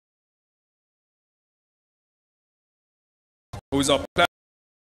who is our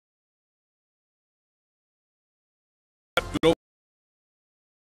global,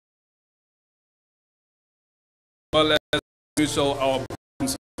 well as usual, our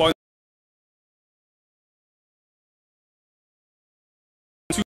sponsor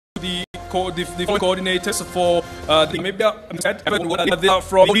to the coordinators for the Namibia Mathematics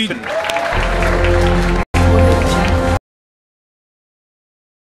from region.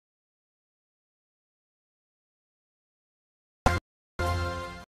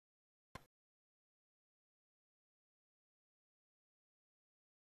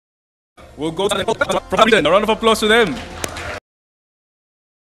 We'll go to the region. A round of applause to them.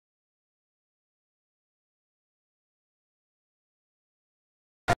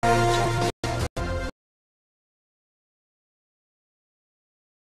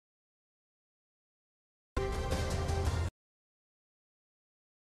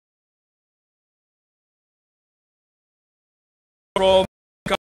 From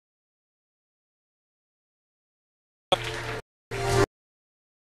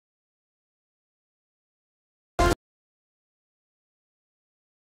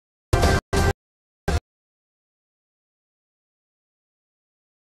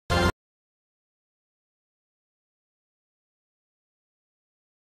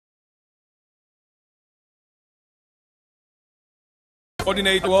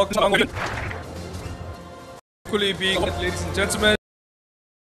coordinate work, equally being, ladies and gentlemen,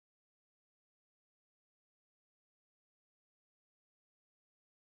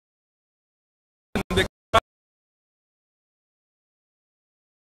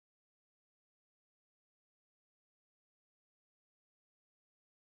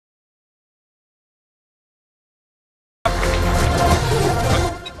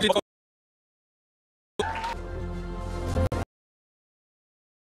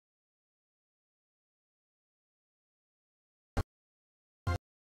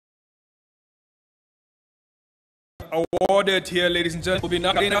 awarded here, ladies and gentlemen, will be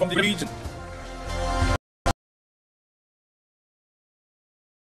now from the region.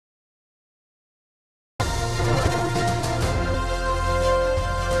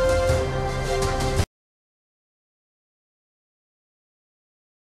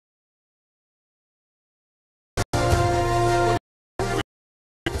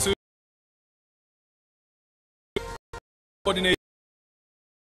 Coordinate.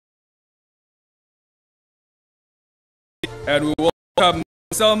 And we welcome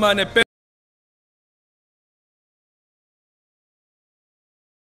Salman Epe.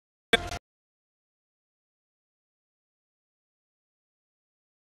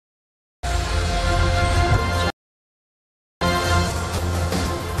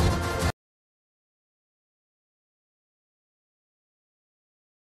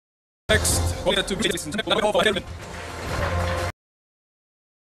 Next, to be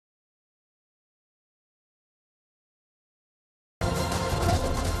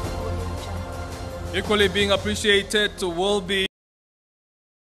equally being appreciated will be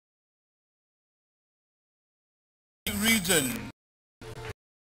region.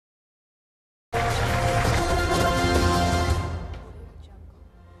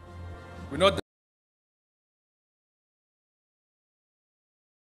 We know that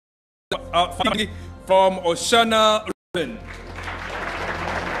from Oshana region.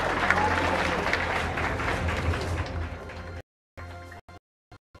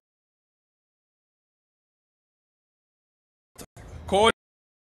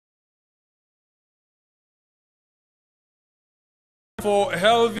 For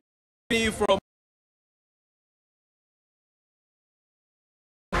helping me from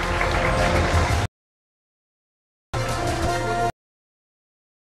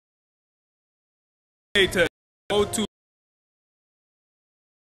go to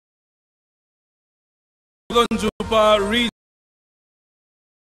Juba region.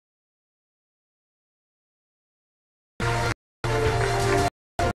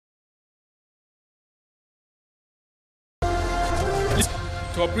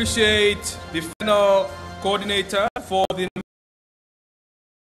 To appreciate the final coordinator for the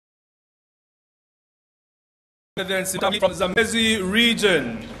from Zambezi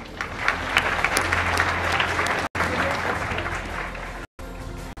region.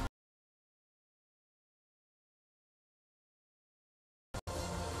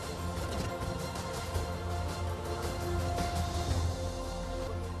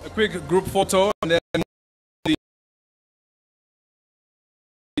 A quick group photo and then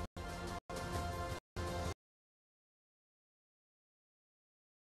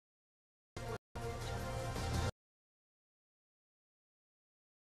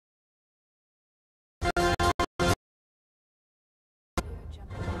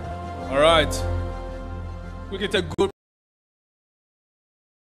All right. We can take good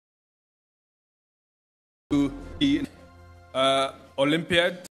to the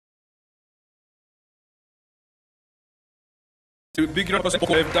Olympiad. The big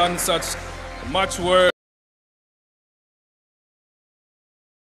have done such much work.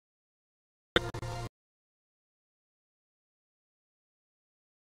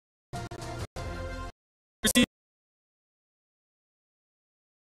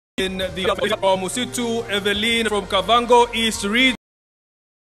 In the from Musitu Evelyn from Kavango East region.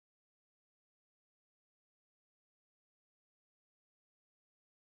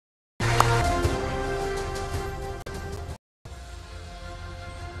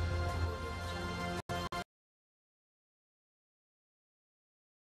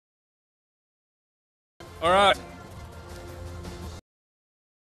 All right.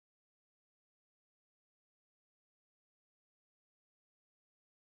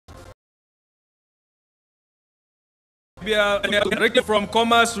 Directly from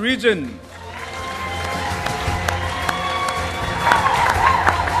Commerce region.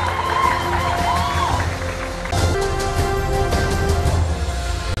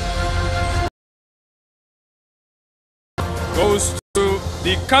 Goes to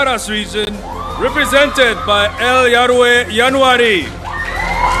the Karas region, represented by El Yarwe January.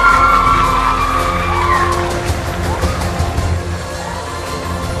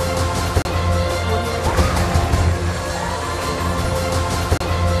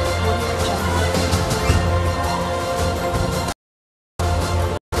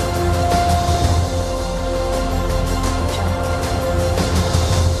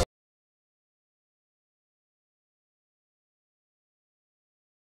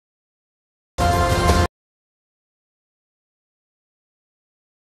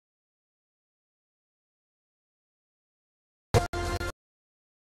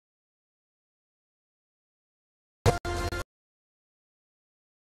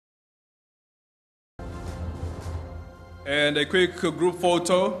 And a quick group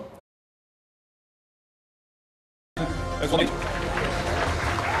photo.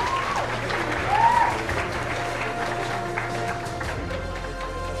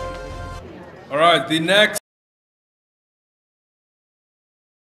 All right, the next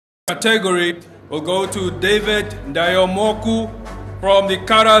category will go to David Ndayomoku from the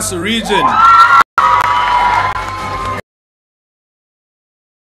Karas region.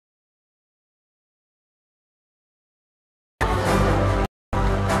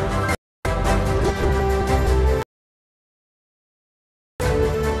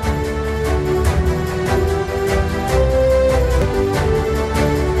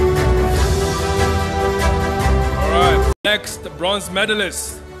 Next bronze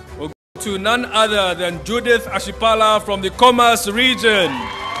medalist will go to none other than Judith Ashipala from the Commerce region.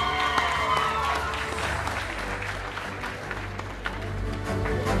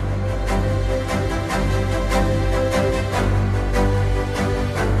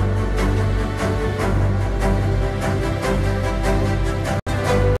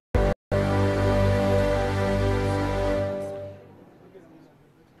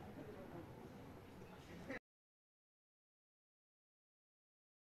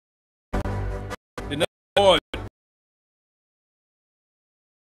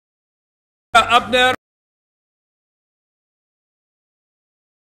 Abner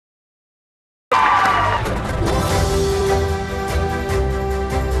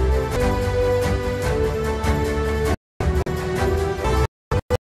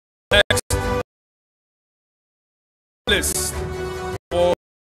next list for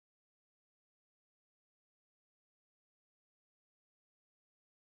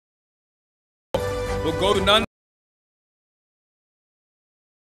will go to none.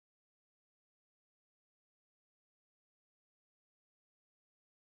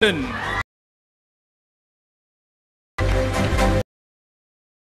 The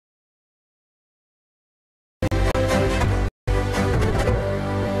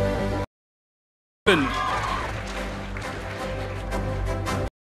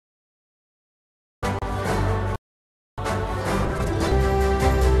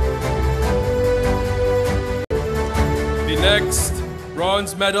next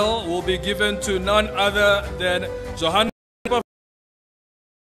bronze medal will be given to none other than Johanna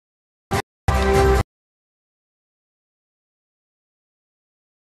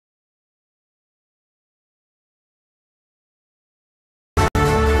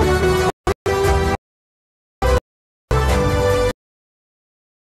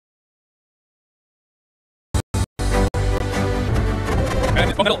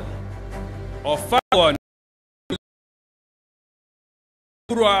and of 5-1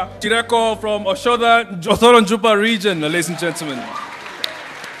 Chireko from Oshoda, Othoron Juba region, ladies and gentlemen.